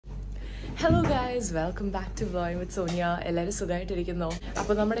Hello guys, welcome back to Vloging with Sonia. എല്ലാവരും സുഖമായിട്ടിരിക്കുന്നു.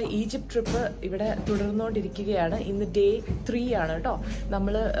 അപ്പോൾ നമ്മുടെ ഈജിപ്ത് ട്രിപ്പ് ഇവിടെ തുടർന്നുകൊണ്ടിരിക്കുകയാണ്. ഇന്ന് ഡേ 3 ആണ് കേട്ടോ.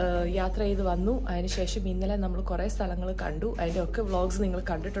 നമ്മൾ യാത്ര ചെയ്ത് വന്നു. അതിനുശേഷം ഇന്നലെ നമ്മൾ കുറേ സ്ഥലങ്ങൾ കണ്ടു. അതിൻ്റെ ഒക്കെ വ്ളോഗ്സ് നിങ്ങൾ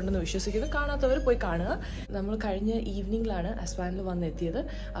കണ്ടിട്ടുണ്ടെന്ന് വിശ്വസിക്കുന്നു. കാണാത്തവർ പോയി കാണുക. നമ്മൾ കഴിഞ്ഞ ഈവനിങ്ങിലാണ് അസ്വാനിൽ വന്നെത്തിയത്.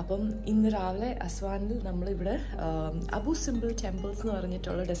 അപ്പം ഇന്ന് രാവിലെ അസ്വാനിൽ നമ്മളിവിടെ അബു സിംബൽ ടെമ്പിൾസ് എന്ന്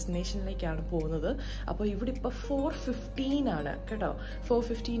പറഞ്ഞിട്ടുള്ള ഡെസ്റ്റിനേഷനിലേക്കാണ് പോകുന്നത്. അപ്പോൾ ഇവിടെ ഇപ്പോൾ 4:15 ആണ് കേട്ടോ.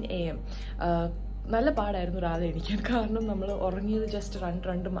 4:15 AM. നല്ല പാടായിരുന്നു രാവിലെ എണീക്കാൻ. കാരണം നമ്മൾ ഉറങ്ങിയത് ജസ്റ്റ്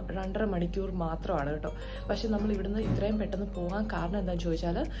 2.5 മണിക്കൂർ മാത്രമാണ് കേട്ടോ. പക്ഷെ നമ്മൾ ഇവിടുന്ന് ഇത്രയും പെട്ടെന്ന് പോകാൻ കാരണം എന്താണെന്ന്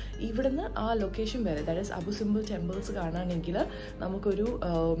ചോദിച്ചാൽ ഇവിടുന്ന് ആ ലൊക്കേഷൻ വരെ, that is Abu symbol temples കാണാനെങ്കിൽ നമുക്കൊരു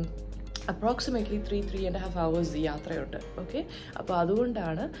അപ്രോക്സിമേറ്റ്ലി 3.5 hours യാത്രയുണ്ട്. ഓക്കെ, അപ്പോൾ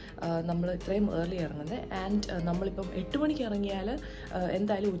അതുകൊണ്ടാണ് നമ്മൾ ഇത്രയും ഏർലി ഇറങ്ങുന്നത്. ആൻഡ് നമ്മളിപ്പം 8 മണിക്ക് ഇറങ്ങിയാൽ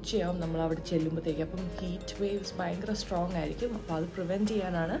എന്തായാലും ഉച്ചയാവും നമ്മൾ അവിടെ ചെല്ലുമ്പോഴത്തേക്ക്. അപ്പം ഹീറ്റ് വേവ്സ് ഭയങ്കര സ്ട്രോങ് ആയിരിക്കും. അപ്പോൾ അത് പ്രിവെൻറ്റ്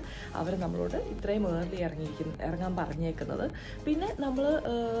ചെയ്യാനാണ് അവർ നമ്മളോട് ഇത്രയും ഏർലി ഇറങ്ങാൻ പറഞ്ഞേക്കുന്നത്. പിന്നെ നമ്മൾ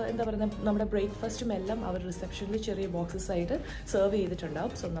എന്താ പറയുക, നമ്മുടെ ബ്രേക്ക്ഫാസ്റ്റും എല്ലാം അവർ റിസപ്ഷനിൽ ചെറിയ ബോക്സസ് ആയിട്ട് സെർവ്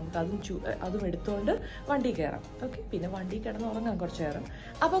ചെയ്തിട്ടുണ്ടാവും. സോ നമുക്ക് അതും എടുത്തുകൊണ്ട് വണ്ടി കയറാം. ഓക്കെ, പിന്നെ വണ്ടി കിടന്ന് ഉറങ്ങാം കുറച്ച് നേരം.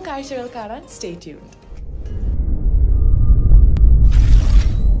 അപ്പോൾ കാഴ്ചകൾ കാണാൻ stay tuned.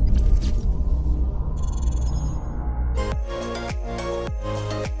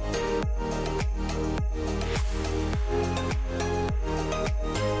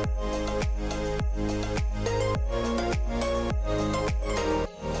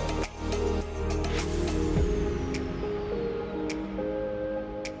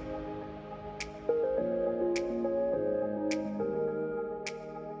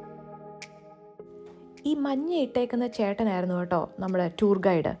 ഈ മഞ്ഞ ഇട്ടേക്കുന്ന ചേട്ടനായിരുന്നു കേട്ടോ നമ്മുടെ ടൂർ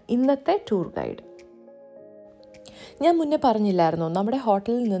ഗൈഡ്, ഇന്നത്തെ ടൂർ ഗൈഡ്. ഞാൻ മുന്നേ പറഞ്ഞില്ലായിരുന്നു, നമ്മുടെ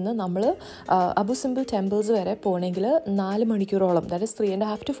ഹോട്ടലിൽ നിന്ന് നമ്മൾ അബു സിംബൽ ടെമ്പിൾസ് വരെ പോകണമെങ്കിൽ 4 മണിക്കൂറോളം, that is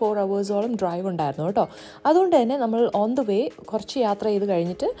 3.5 to 4 hours drive ഉണ്ടായിരുന്നു കേട്ടോ. അതുകൊണ്ട് തന്നെ നമ്മൾ ഓൺ ദ വേ കുറച്ച് യാത്ര ചെയ്ത്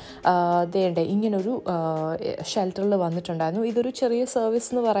കഴിഞ്ഞിട്ട് ഇങ്ങനൊരു ഷെൽട്ടറിൽ വന്നിട്ടുണ്ടായിരുന്നു. ഇതൊരു ചെറിയ സർവീസ്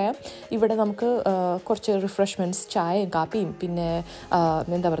എന്ന് പറയാം. ഇവിടെ നമുക്ക് കുറച്ച് റിഫ്രഷ്മെൻറ്റ്സ്, ചായയും കാപ്പിയും പിന്നെ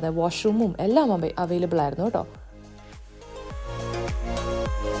എന്താ പറയുക വാഷ്റൂമും എല്ലാം അവൈലബിൾ ആയിരുന്നു കേട്ടോ.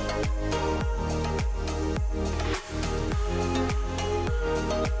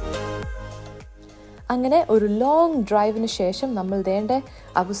 അങ്ങനെ ഒരു ലോങ് ഡ്രൈവിന് ശേഷം നമ്മൾ വേണ്ട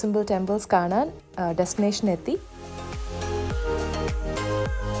അബു സിംബൽ ടെമ്പിൾസ് കാണാൻ ഡെസ്റ്റിനേഷൻ എത്തി.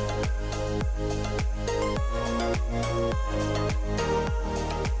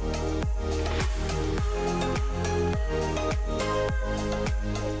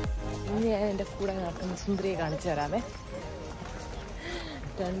 ഇനി ഞാൻ എൻ്റെ കൂടെ നടക്കുന്ന സുന്ദരിയെ കാണിച്ചു തരാമേ.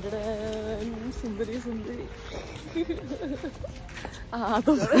 സുന്ദരി സുന്ദരി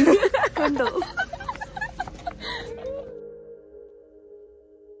കണ്ടോ?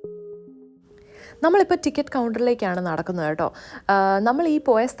 നമ്മളിപ്പോൾ ടിക്കറ്റ് കൗണ്ടറിലേക്കാണ് നടക്കുന്നത് കേട്ടോ. നമ്മൾ ഈ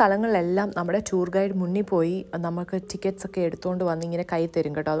പോയ സ്ഥലങ്ങളിലെല്ലാം നമ്മുടെ ടൂർ ഗൈഡ് മുന്നിൽ പോയി നമുക്ക് ടിക്കറ്റ്സ് ഒക്കെ എടുത്തുകൊണ്ട് വന്ന് ഇങ്ങനെ കൈ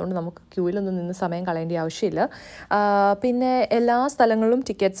തരും കേട്ടോ. അതുകൊണ്ട് നമുക്ക് ക്യൂവിലൊന്നും നിന്ന് സമയം കളയേണ്ട ആവശ്യമില്ല. പിന്നെ എല്ലാ സ്ഥലങ്ങളിലും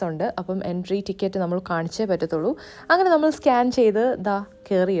ടിക്കറ്റ്സ് ഉണ്ട്. അപ്പം എൻട്രി ടിക്കറ്റ് നമ്മൾ കാണിച്ചേ പറ്റത്തുള്ളൂ. അങ്ങനെ നമ്മൾ സ്കാൻ ചെയ്ത്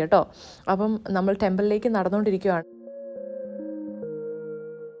കയറി കേട്ടോ. അപ്പം നമ്മൾ ടെമ്പിളിലേക്ക് നടന്നുകൊണ്ടിരിക്കുകയാണ്.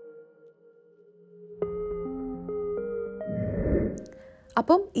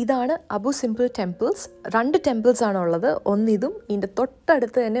 അപ്പം ഇതാണ് അബു സിംബൽ ടെമ്പിൾസ്. 2 ടെമ്പിൾസ് ആണുള്ളത്. ഒന്നിതും ഇതിൻ്റെ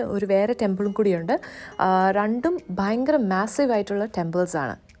തൊട്ടടുത്ത് തന്നെ ഒരു വേറെ ടെമ്പിളും കൂടിയുണ്ട്. രണ്ടും ഭയങ്കര മാസീവ് ആയിട്ടുള്ള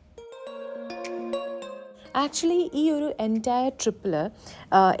ടെമ്പിൾസാണ്. ആക്ച്വലി ഈ ഒരു എൻറ്റയർ ട്രിപ്പിൽ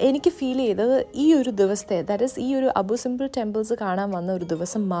എനിക്ക് ഫീൽ ചെയ്തത് ഈ ഒരു ദിവസത്തെ, ദാറ്റ് ഈസ് ഈ ഒരു അബു സിംബൽ ടെമ്പിൾസ് കാണാൻ വന്ന ഒരു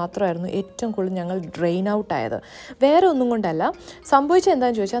ദിവസം മാത്രമായിരുന്നു ഏറ്റവും കൂടുതൽ ഞങ്ങൾ ഡ്രെയിൻ ഔട്ട് ആയത്. വേറെ ഒന്നും കൊണ്ടല്ല. സംഭവിച്ചത്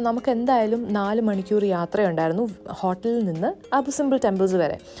എന്താണെന്ന് ചോദിച്ചാൽ നമുക്ക് എന്തായാലും 4 മണിക്കൂർ യാത്രയുണ്ടായിരുന്നു ഹോട്ടലിൽ നിന്ന് അബു സിംബൽ ടെമ്പിൾസ്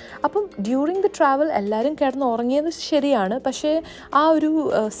വരെ. അപ്പം ഡ്യൂറിങ് ദി ട്രാവൽ എല്ലാവരും കിടന്ന് ഉറങ്ങിയത് ശരിയാണ്. പക്ഷേ ആ ഒരു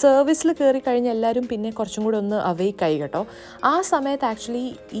സർവീസിൽ കയറി കഴിഞ്ഞ് എല്ലാവരും പിന്നെ കുറച്ചും കൂടെ ഒന്ന് അവെയ്ക്കായി കേട്ടോ. ആ സമയത്ത് ആക്ച്വലി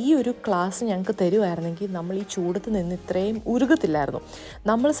ഈ ഒരു ക്ലാസ് ഞങ്ങൾക്ക് തരുമായിരുന്നെങ്കിൽ നമ്മൾ ഈ ചൂടത്ത് നിന്ന് ഇത്രയും ഉരുകത്തില്ലായിരുന്നു.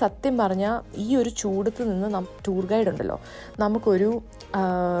 നമ്മൾ സത്യം പറഞ്ഞാൽ ഈ ഒരു ചൂടത്ത് നിന്ന് ടൂർ ഗൈഡ് ഉണ്ടല്ലോ, നമുക്കൊരു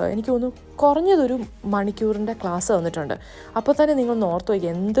എനിക്ക് തോന്നുന്നു കുറഞ്ഞതൊരു മണിക്കൂറിൻ്റെ ക്ലാസ് തന്നിട്ടുണ്ട്. അപ്പോൾ തന്നെ നിങ്ങൾ ഓർത്ത്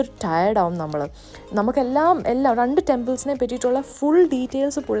വയ്ക്കുക എന്തൊരു ടയർഡാവും നമുക്കെല്ലാം 2 ടെമ്പിൾസിനെ പറ്റിയിട്ടുള്ള ഫുൾ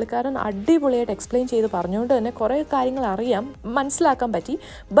ഡീറ്റെയിൽസ് പുള്ളിക്കാരൻ അടിപൊളിയായിട്ട് എക്സ്പ്ലെയിൻ ചെയ്ത് പറഞ്ഞുകൊണ്ട് തന്നെ കുറേ കാര്യങ്ങൾ മനസ്സിലാക്കാൻ പറ്റി.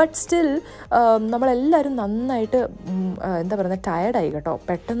 ബട്ട് സ്റ്റിൽ നമ്മളെല്ലാവരും നന്നായിട്ട് എന്താ പറയുക ടയർഡായി കേട്ടോ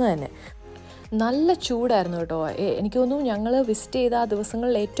പെട്ടെന്ന് തന്നെ. നല്ല ചൂടായിരുന്നു കേട്ടോ. എനിക്ക് തോന്നുന്നു ഞങ്ങൾ വിസിറ്റ് ചെയ്ത ആ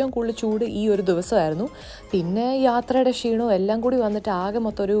ദിവസങ്ങളിൽ ഏറ്റവും കൂടുതൽ ചൂട് ഈ ഒരു ദിവസമായിരുന്നു. പിന്നെ യാത്രയുടെ ക്ഷീണവും എല്ലാം കൂടി വന്നിട്ട് ആകെ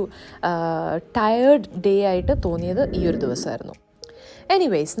മൊത്തം ഒരു ടയേർഡ് ഡേ ആയിട്ട് തോന്നിയത് ഈ ഒരു ദിവസമായിരുന്നു.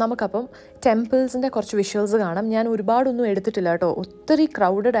 എനിവേയ്സ് നമുക്കപ്പം ടെമ്പിൾസിൻ്റെ കുറച്ച് വിഷ്വൽസ് കാണാം. ഞാൻ ഒരുപാടൊന്നും എടുത്തിട്ടില്ല കേട്ടോ, ഒത്തിരി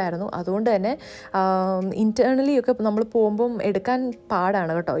ക്രൗഡഡ് ആയിരുന്നു. അതുകൊണ്ട് തന്നെ ഇൻറ്റേർണലി ഒക്കെ നമ്മൾ പോകുമ്പം എടുക്കാൻ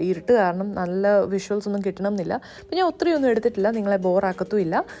പാടാണ് കേട്ടോ, ഇരുട്ട് കാരണം നല്ല വിഷ്വൽസ് ഒന്നും കിട്ടണമെന്നില്ല. അപ്പം ഞാൻ ഒത്തിരി ഒന്നും എടുത്തിട്ടില്ല, നിങ്ങളെ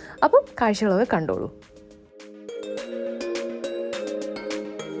ബോറാക്കത്തുമില്ല. അപ്പം കാഴ്ചകളൊക്കെ കണ്ടോളൂ.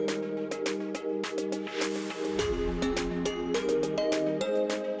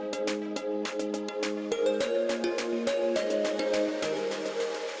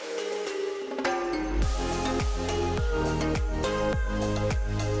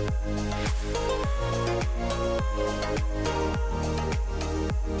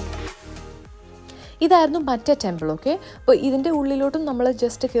 ഇതായിരുന്നു മറ്റേ ടെമ്പിൾ. ഓക്കെ, അപ്പോൾ ഇതിൻ്റെ ഉള്ളിലോട്ടും നമ്മൾ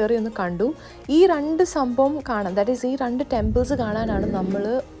ജസ്റ്റ് കയറി ഒന്ന് കണ്ടു. ഈ രണ്ട് സംഭവം കാണാൻ, ദാറ്റ് ഈസ് ഈ രണ്ട് ടെമ്പിൾസ് കാണാനാണ് നമ്മൾ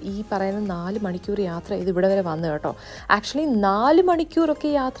ഈ പറയുന്ന 4 മണിക്കൂർ യാത്ര ചെയ്ത് ഇവിടെ വരെ വന്നത് കേട്ടോ. ആക്ച്വലി 4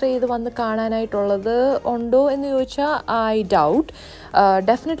 മണിക്കൂറൊക്കെ യാത്ര ചെയ്ത് വന്ന് കാണാനായിട്ടുള്ളത് ഉണ്ടോ എന്ന് ചോദിച്ചാൽ I doubt.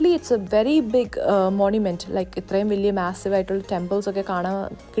 Definitely it's A very big മോണ്യുമെൻറ്റ്. Like ഇത്രയും വലിയ മാസീവ് ആയിട്ടുള്ള ടെമ്പിൾസൊക്കെ കാണാൻ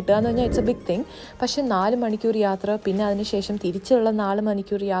കിട്ടുക എന്ന് പറഞ്ഞാൽ ഇറ്റ്സ് എ ബിഗ് തിങ്. പക്ഷേ 4 മണിക്കൂർ യാത്ര, പിന്നെ അതിനുശേഷം തിരിച്ചുള്ള 4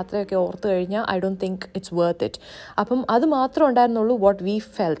 മണിക്കൂർ യാത്രയൊക്കെ ഓർത്ത് കഴിഞ്ഞാൽ I don't think it's worth it. അപ്പം അത് മാത്രമേ ഉണ്ടായിരുന്നുള്ളൂ what we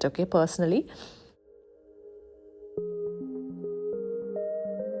felt, okay, personally.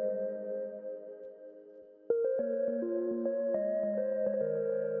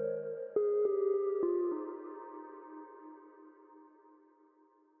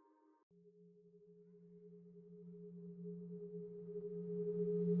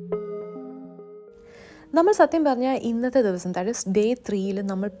 നമ്മൾ സത്യം പറഞ്ഞാൽ ഇന്നത്തെ ദിവസം, ദാറ്റ് ഈസ് ഡേ 3-ൽ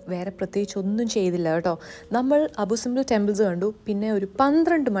നമ്മൾ വേറെ പ്രത്യേകിച്ച് ഒന്നും ചെയ്തില്ല കേട്ടോ. നമ്മൾ അബു സിംബൽ ടെമ്പിൾസ് കണ്ടു, പിന്നെ ഒരു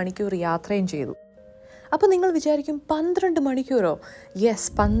 12 മണിക്കൂർ യാത്രയും ചെയ്തു. അപ്പോൾ നിങ്ങൾ വിചാരിക്കും 12 മണിക്കൂറോ? യെസ്,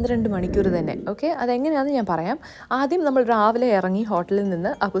 12 മണിക്കൂർ തന്നെ. ഓക്കെ, അതെങ്ങനെയാണെന്ന് ഞാൻ പറയാം. ആദ്യം നമ്മൾ രാവിലെ ഇറങ്ങി ഹോട്ടലിൽ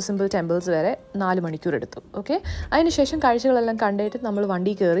നിന്ന് അബു സിംബൽ ടെമ്പിൾസ് വരെ 4 മണിക്കൂർ എടുത്തു. ഓക്കെ, അതിനുശേഷം കാഴ്ചകളെല്ലാം കണ്ടിട്ട് നമ്മൾ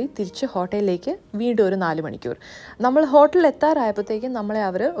വണ്ടി കയറി തിരിച്ച് ഹോട്ടലിലേക്ക് വീണ്ടും ഒരു 4 മണിക്കൂർ. നമ്മൾ ഹോട്ടലിൽ എത്താറായപ്പോഴത്തേക്കും നമ്മളെ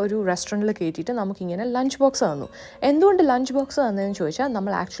അവർ ഒരു റെസ്റ്റോറൻറ്റിൽ കയറ്റിയിട്ട് നമുക്കിങ്ങനെ ലഞ്ച് ബോക്സ് തന്നു. എന്തുകൊണ്ട് ലഞ്ച് ബോക്സ് തന്നതെന്ന് ചോദിച്ചാൽ,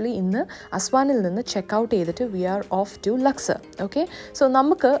 നമ്മൾ ആക്ച്വലി ഇന്ന് അസ്വാനിൽ നിന്ന് ചെക്ക് ഔട്ട് ചെയ്തിട്ട് V R of two Luxor. Okay, so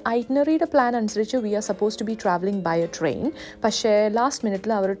നമുക്ക് ഐറ്റിനറിയുടെ പ്ലാൻ അനുസരിച്ച് V R supposed to be traveling by a train. പക്ഷേ ലാസ്റ്റ്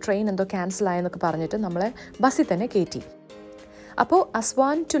മിനിറ്റിൽ അവർ ട്രെയിൻ എന്തോ ക്യാൻസൽ ആയെന്നൊക്കെ പറഞ്ഞിട്ട് നമ്മളെ ബസ്സിൽ തന്നെ കയറ്റി. അപ്പോൾ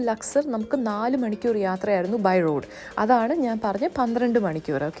അസ്വാൻ ടു ലക്സർ നമുക്ക് 4 മണിക്കൂർ യാത്രയായിരുന്നു ബൈ റോഡ്. അതാണ് ഞാൻ പറഞ്ഞ 12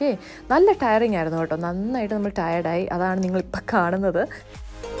 മണിക്കൂർ. ഓക്കെ, നല്ല ടയറിങ് ആയിരുന്നു കേട്ടോ, നന്നായിട്ട് നമ്മൾ ടയർഡായി. അതാണ് നിങ്ങളിപ്പോൾ കാണുന്നത്.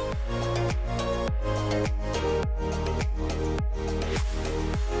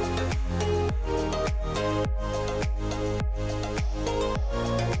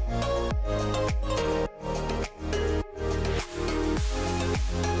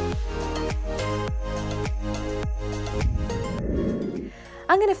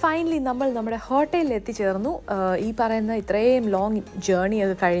 അങ്ങനെ ഫൈനലി നമ്മൾ നമ്മുടെ ഹോട്ടലിൽ എത്തിച്ചേർന്നു. ഈ പറയുന്ന ഇത്രയും ലോങ് ജേർണി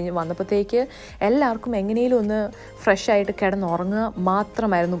ഒക്കെ കഴിഞ്ഞ് വന്നപ്പോഴത്തേക്ക് എല്ലാവർക്കും എങ്ങനെയും ഒന്ന് ഫ്രഷ് ആയിട്ട് കിടന്നുറങ്ങുക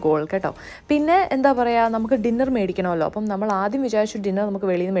മാത്രമായിരുന്നു ഗോൾ കേട്ടോ. പിന്നെ എന്താ പറയുക, നമുക്ക് ഡിന്നർ മേടിക്കണമല്ലോ. അപ്പം നമ്മൾ ആദ്യം വിചാരിച്ചു ഡിന്നർ നമുക്ക്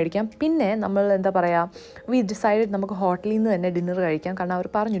വെളിയിൽ നിന്ന് മേടിക്കാം. പിന്നെ നമ്മൾ എന്താ പറയുക, വി ഡിസൈഡ് നമുക്ക് ഹോട്ടലിൽ നിന്ന് തന്നെ ഡിന്നർ കഴിക്കാം, കാരണം അവർ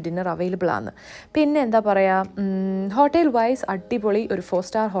പറഞ്ഞു ഡിന്നർ അവൈലബിൾ ആണ്. പിന്നെ എന്താ പറയുക, ഹോട്ടൽ വൈസ് അടിപൊളി ഒരു 4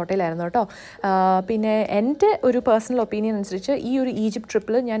 സ്റ്റാർ ഹോട്ടലായിരുന്നു കേട്ടോ. പിന്നെ എൻ്റെ ഒരു പേഴ്സണൽ ഒപ്പീനിയൻ അനുസരിച്ച് ഈ ഒരു ഈജിപ്റ്റ്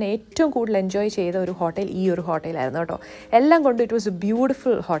ട്രിപ്പിൽ ഞാൻ ഏറ്റവും കൂടുതൽ എൻജോയ് ചെയ്ത ഒരു ഹോട്ടൽ ഈ ഒരു ഹോട്ടലായിരുന്നു കേട്ടോ. എല്ലാം കൊണ്ട് it was A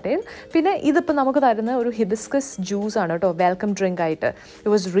beautiful hotel. പിന്നെ ഇതിപ്പോൾ നമുക്ക് തരുന്ന ഒരു ഹിബിസ്കസ് ജ്യൂസ് ആണ് കേട്ടോ, വെൽക്കം ഡ്രിങ്ക് ആയിട്ട്.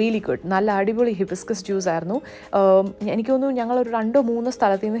 It was really good. നല്ല അടിപൊളി ഹിബിസ്കസ് ജ്യൂസ് ആയിരുന്നു. എനിക്ക് തോന്നുന്നു ഞങ്ങളൊരു 2-3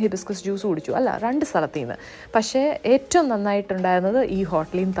 സ്ഥലത്തു നിന്ന് ഹിബിസ്കസ് ജ്യൂസ് കുടിച്ചു. അല്ല, 2 സ്ഥലത്തു നിന്ന്. പക്ഷേ ഏറ്റവും നന്നായിട്ടുണ്ടായിരുന്നത് ഈ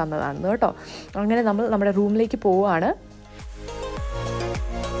ഹോട്ടലിൽ നിന്ന് തന്നതാണെന്ന് കേട്ടോ. അങ്ങനെ നമ്മൾ നമ്മുടെ റൂമിലേക്ക് പോവുകയാണ്.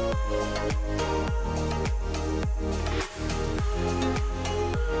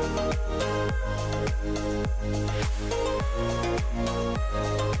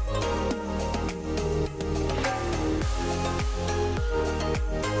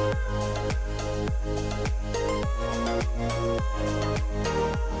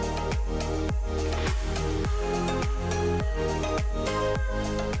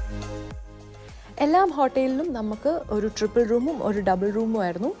 എല്ലാ ഹോട്ടലിലും നമുക്ക് ഒരു ട്രിപ്പിൾ റൂമും ഒരു ഡബിൾ റൂമും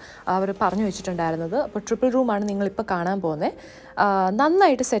ആയിരുന്നു അവർ പറഞ്ഞു വെച്ചിട്ടുണ്ടായിരുന്നത്. അപ്പോൾ ട്രിപ്പിൾ റൂമാണ് നിങ്ങളിപ്പോൾ കാണാൻ പോകുന്നത്.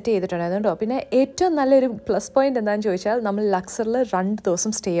 നന്നായിട്ട് സെറ്റ് ചെയ്തിട്ടുണ്ടായിരുന്നു കേട്ടോ. പിന്നെ ഏറ്റവും നല്ലൊരു പ്ലസ് പോയിൻ്റ് എന്താണെന്ന് ചോദിച്ചാൽ, നമ്മൾ ലക്സറിൽ 2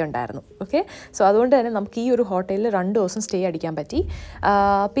 ദിവസം സ്റ്റേ ഉണ്ടായിരുന്നു. ഓക്കെ, സോ അതുകൊണ്ട് തന്നെ നമുക്ക് ഈ ഒരു ഹോട്ടലിൽ 2 ദിവസം സ്റ്റേ അടിക്കാൻ പറ്റി.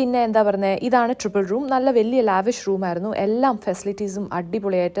 പിന്നെ എന്താ പറയുന്നത്, ഇതാണ് ട്രിപ്പിൾ റൂം. നല്ല വലിയ ലാവിഷ് റൂമായിരുന്നു. എല്ലാം ഫെസിലിറ്റീസും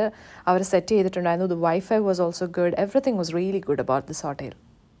അടിപൊളിയായിട്ട് അവർ സെറ്റ് ചെയ്തിട്ടുണ്ടായിരുന്നു. The wifi was also good. Everything was really good about this hotel.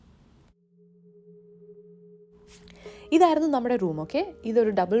 ഇതായിരുന്നു നമ്മുടെ റൂം. ഓക്കെ,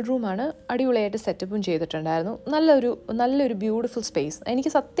 ഇതൊരു ഡബിൾ റൂമാണ്. അടിപൊളിയായിട്ട് സെറ്റപ്പും ചെയ്തിട്ടുണ്ടായിരുന്നു. നല്ലൊരു ബ്യൂട്ടിഫുൾ സ്പേസ്.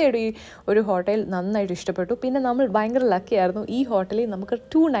 എനിക്ക് സത്യമായിട്ട് ഈ ഒരു ഹോട്ടൽ നന്നായിട്ട് ഇഷ്ടപ്പെട്ടു. പിന്നെ നമ്മൾ ഭയങ്കര ലക്കിയായിരുന്നു. ഈ ഹോട്ടലിൽ നമുക്ക്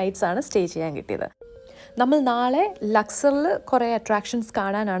 2 nights ആണ് സ്റ്റേ ചെയ്യാൻ കിട്ടിയത്. നമ്മൾ നാളെ ലക്സറിൽ കുറേ അട്രാക്ഷൻസ്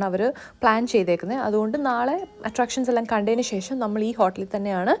കാണാനാണ് അവർ പ്ലാൻ ചെയ്തേക്കുന്നത്. അതുകൊണ്ട് നാളെ അട്രാക്ഷൻസ് എല്ലാം കണ്ടതിന് ശേഷം നമ്മൾ ഈ ഹോട്ടലിൽ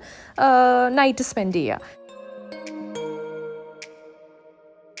തന്നെയാണ് നൈറ്റ് സ്പെൻഡ് ചെയ്യുക.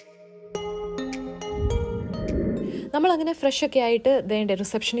 നമ്മളങ്ങനെ ഫ്രഷൊക്കെ ആയിട്ട് ഇതിൻ്റെ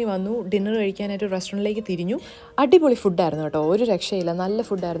റിസപ്ഷനിൽ വന്നു. ഡിന്നർ കഴിക്കാനായിട്ട് റെസ്റ്റോറൻറ്റിലേക്ക് തിരിഞ്ഞു. അടിപൊളി ഫുഡായിരുന്നു കേട്ടോ, ഒരു രക്ഷയില്ല, നല്ല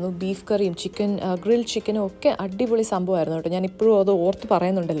ഫുഡായിരുന്നു. ബീഫ് കറിയും ഗ്രിൽ ചിക്കനും ഒക്കെ അടിപൊളി സംഭവമായിരുന്നു കേട്ടോ. ഞാൻ ഇപ്പോഴും അത് ഓർത്ത്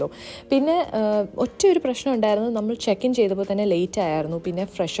പറയുന്നുണ്ടല്ലോ. പിന്നെ ഒറ്റ ഒരു പ്രശ്നം ഉണ്ടായിരുന്നു, നമ്മൾ ചെക്ക് ഇൻ ചെയ്തപ്പോൾ തന്നെ ലേറ്റ് ആയിരുന്നു. പിന്നെ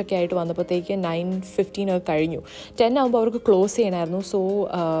ഫ്രഷൊക്കെ ആയിട്ട് വന്നപ്പോഴത്തേക്ക് 9:15 ഒക്കെ കഴിഞ്ഞു. 10 ആകുമ്പോൾ അവർക്ക് ക്ലോസ് ചെയ്യണമായിരുന്നു. സോ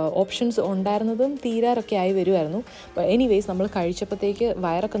ഓപ്ഷൻസ് ഉണ്ടായിരുന്നതും തീരാറൊക്കെ ആയി വരുമായിരുന്നു. എനിവേസ് നമ്മൾ കഴിച്ചപ്പോഴത്തേക്ക്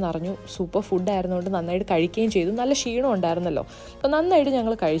വയറൊക്കെ നിറഞ്ഞു. സൂപ്പർ ഫുഡായിരുന്നുകൊണ്ട് നന്നായിട്ട് കഴിക്കുകയും ചെയ്തു. നല്ല ക്ഷീണം ഉണ്ടായിരുന്നല്ലോ, അപ്പോൾ നന്നായിട്ട്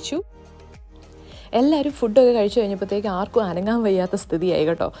ഞങ്ങൾ കഴിച്ചു. എല്ലാവരും ഫുഡൊക്കെ കഴിച്ചു കഴിഞ്ഞപ്പോഴത്തേക്ക് ആർക്കും അനങ്ങാൻ വയ്യാത്ത സ്ഥിതിയായി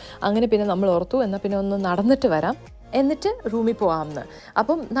കേട്ടോ. അങ്ങനെ പിന്നെ നമ്മൾ ഓർത്തു എന്നാൽ പിന്നെ ഒന്ന് നടന്നിട്ട് വരാം, എന്നിട്ട് റൂമിൽ പോകാമെന്ന്.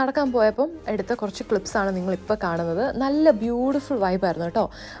 അപ്പം നടക്കാൻ പോയപ്പം എടുത്ത കുറച്ച് ക്ലിപ്സാണ് നിങ്ങളിപ്പോൾ കാണുന്നത്. നല്ല ബ്യൂട്ടിഫുൾ വൈബായിരുന്നു കേട്ടോ.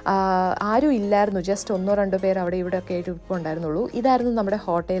 ആരും ഇല്ലായിരുന്നു, ജസ്റ്റ് 1-2 പേർ അവിടെ ഇവിടെ ഒക്കെ ആയിട്ട് ഇപ്പോൾ ഉണ്ടായിരുന്നുള്ളൂ. ഇതായിരുന്നു നമ്മുടെ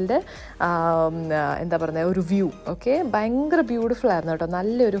ഹോട്ടലിൻ്റെ എന്താ പറയുക ഒരു വ്യൂ. ഓക്കെ, ഭയങ്കര ബ്യൂട്ടിഫുൾ ആയിരുന്നു കേട്ടോ.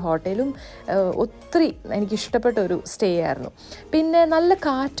 നല്ലൊരു ഹോട്ടലും ഒത്തിരി എനിക്കിഷ്ടപ്പെട്ട ഒരു സ്റ്റേ ആയിരുന്നു. പിന്നെ നല്ല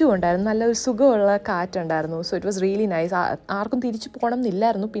കാറ്റും ഉണ്ടായിരുന്നു, നല്ലൊരു സുഖമുള്ള കാറ്റുണ്ടായിരുന്നു. So it was really nice. ആർക്കും തിരിച്ചു പോകണം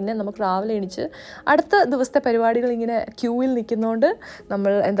എന്നില്ലായിരുന്നു. പിന്നെ നമുക്ക് രാവിലെ എണീച്ച് അടുത്ത ദിവസത്തെ പരിപാടികൾ ഇങ്ങനെ ക്യൂവിൽ നിൽക്കുന്നതുകൊണ്ട്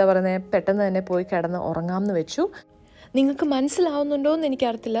നമ്മൾ എന്താ പറയുന്നത് പെട്ടെന്ന് തന്നെ പോയി കിടന്ന് ഉറങ്ങാമെന്ന് വെച്ചു. നിങ്ങൾക്ക് മനസ്സിലാവുന്നുണ്ടോ എന്ന്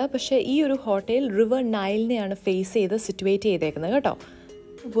എനിക്കറിയത്തില്ല, പക്ഷേ ഈ ഒരു ഹോട്ടൽ റിവർ നൈലിനെയാണ് ഫേസ് ചെയ്ത് സിറ്റുവേറ്റ് ചെയ്തേക്കുന്നത് കേട്ടോ.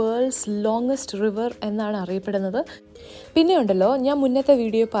 വേൾഡ്സ് ലോങ്ങസ്റ്റ് റിവർ എന്നാണ് അറിയപ്പെടുന്നത്. പിന്നെ ഉണ്ടല്ലോ, ഞാൻ മുന്നത്തെ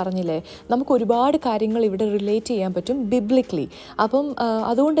വീഡിയോ പറഞ്ഞില്ലേ, നമുക്ക് ഒരുപാട് കാര്യങ്ങൾ ഇവിടെ റിലേറ്റ് ചെയ്യാൻ പറ്റും ബിബ്ലിക്കലി. അപ്പം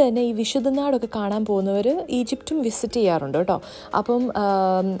അതുകൊണ്ട് തന്നെ ഈ വിശുദ്ധനാടൊക്കെ കാണാൻ പോകുന്നവർ ഈജിപ്തും വിസിറ്റ് ചെയ്യാറുണ്ട് കേട്ടോ. അപ്പം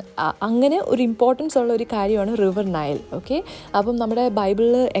അങ്ങനെ ഒരു ഇമ്പോർട്ടൻസ് ഉള്ള ഒരു കാര്യമാണ് റിവർ നൈൽ. ഓക്കെ, അപ്പം നമ്മുടെ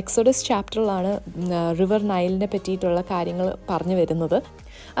ബൈബിളിൽ എക്സോഡസ് ചാപ്റ്ററിലാണ് റിവർ നൈലിനെ പറ്റിയിട്ടുള്ള കാര്യങ്ങൾ പറഞ്ഞു വരുന്നത്.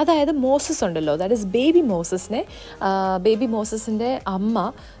 അതായത് മോസസ് ഉണ്ടല്ലോ, ദാറ്റ് ഈസ് ബേബി മോസസിൻ്റെ അമ്മ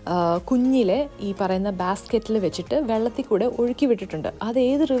കുഞ്ഞിലെ ഈ പറയുന്ന ബാസ്ക്കറ്റിൽ വെച്ചിട്ട് വെള്ളത്തിൽ കൂടെ ഒഴുക്കി വിട്ടിട്ടുണ്ട്. അത്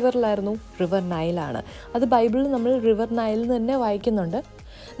ഏത് റിവറിലായിരുന്നു? റിവർ നൈലാണ്. അത് ബൈബിളിൽ നമ്മൾ റിവർ നൈലിൽ തന്നെ വായിക്കുന്നുണ്ട്.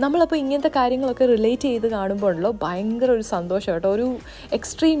 നമ്മളപ്പോൾ ഇങ്ങനത്തെ കാര്യങ്ങളൊക്കെ റിലേറ്റ് ചെയ്ത് കാണുമ്പോൾ ഉണ്ടല്ലോ ഭയങ്കര ഒരു സന്തോഷം കേട്ടോ, ഒരു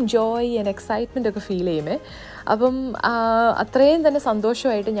എക്സ്ട്രീം ജോയ് ആൻഡ് എക്സൈറ്റ്മെൻ്റ് ഒക്കെ ഫീൽ ചെയ്യുമേ. അപ്പം അത്രയും തന്നെ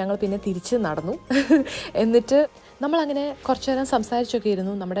സന്തോഷമായിട്ട് ഞങ്ങൾ പിന്നെ തിരിച്ച് നടന്നു. എന്നിട്ട് നമ്മളങ്ങനെ കുറച്ച് നേരം സംസാരിച്ചൊക്കെ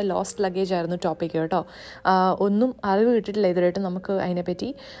ഇരുന്നു. നമ്മുടെ ലോസ്റ്റ് ലഗേജ് ആയിരുന്നു ടോപ്പിക്ക് കേട്ടോ. ഒന്നും അറിവ് കിട്ടിയിട്ടില്ല ഇതുവരെയായിട്ട് നമുക്ക് അതിനെപ്പറ്റി.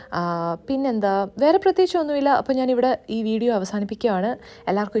 പിന്നെന്താ, വേറെ പ്രത്യേകിച്ച് ഒന്നുമില്ല. അപ്പോൾ ഞാനിവിടെ ഈ വീഡിയോ അവസാനിപ്പിക്കുകയാണ്.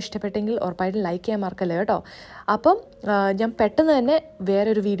 എല്ലാവർക്കും ഇഷ്ടപ്പെട്ടെങ്കിൽ ഉറപ്പായിട്ടും ലൈക്ക് ചെയ്യാൻ മറക്കല്ലേ കേട്ടോ. അപ്പം ഞാൻ പെട്ടെന്ന് തന്നെ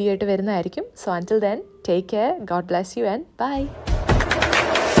വേറൊരു വീഡിയോ ആയിട്ട് വരുന്നതായിരിക്കും. So അൻറ്റിൽ then, take care, God bless you and by.